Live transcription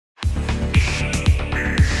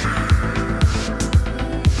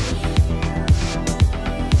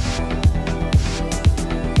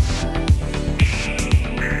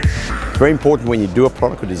very important when you do a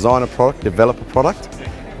product or design a product, develop a product,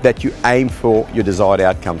 that you aim for your desired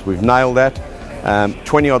outcomes. We've nailed that.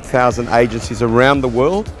 20-odd thousand agencies around the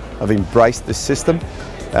world have embraced this system.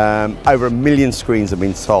 Over 1 million screens have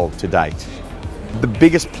been sold to date. The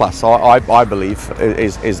biggest plus, I believe,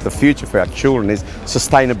 is the future for our children is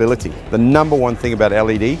sustainability. The number one thing about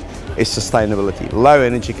LED is sustainability. Low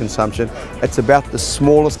energy consumption. It's about the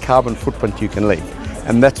smallest carbon footprint you can leave.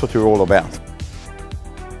 And that's what we're all about.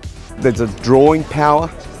 There's a drawing power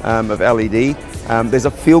of LED. There's a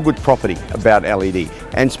feel-good property about LED.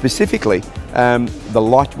 And specifically, the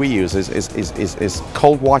light we use is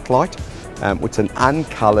cold white light. It's an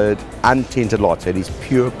uncoloured, untinted light. So it is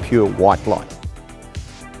pure white light.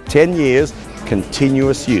 10 years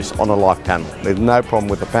continuous use on a live panel. There's no problem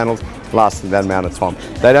with the panels lasting that amount of time.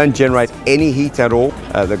 They don't generate any heat at all.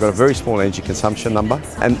 They've got a very small energy consumption number,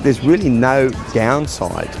 and there's really no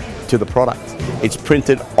downside to the product. It's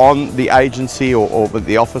printed on the agency or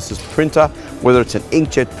the office's printer, whether it's an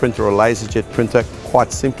inkjet printer or a laserjet printer.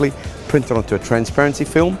 Quite simply, printed onto a transparency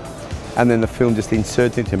film, and then the film just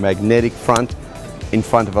inserted into a magnetic front in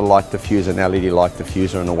front of a light diffuser, an LED light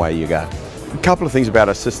diffuser, and away you go. A couple of things about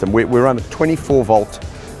our system. We run a 24-volt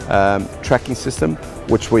tracking system,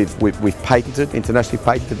 which we've patented, internationally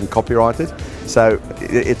patented and copyrighted. So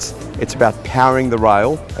it's about powering the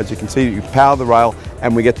rail. As you can see, you power the rail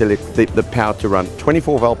and we get the power to run.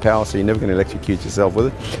 24-volt power, so you're never going to electrocute yourself with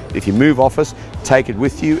it. If you move office, take it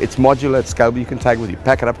with you. It's modular, it's scalable, you can take it with you.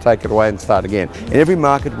 Pack it up, take it away and start again. In every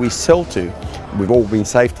market we sell to, we've all been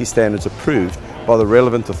safety standards approved by the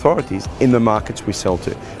relevant authorities in the markets we sell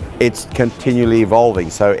to. It's continually evolving.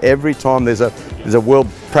 So every time there's a world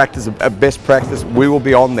practice, a best practice, we will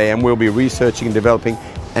be on there and we'll be researching and developing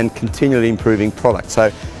and continually improving products.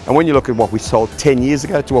 So, and when you look at what we sold 10 years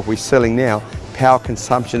ago to what we're selling now, power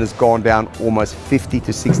consumption has gone down almost 50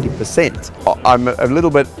 to 60%. I'm a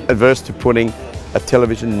little bit averse to putting a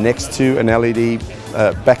television next to an LED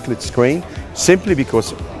backlit screen, simply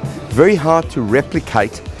because it's very hard to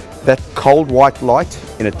replicate that cold white light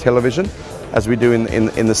in a television as we do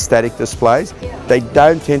in the static displays. They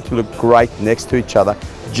don't tend to look great next to each other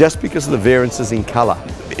just because of the variances in colour.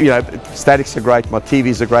 You know, statics are great, my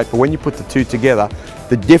TVs are great, but when you put the two together,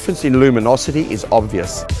 the difference in luminosity is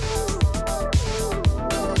obvious.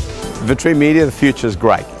 Vitrine Media, the future is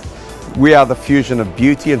great. We are the fusion of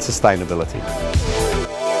beauty and sustainability.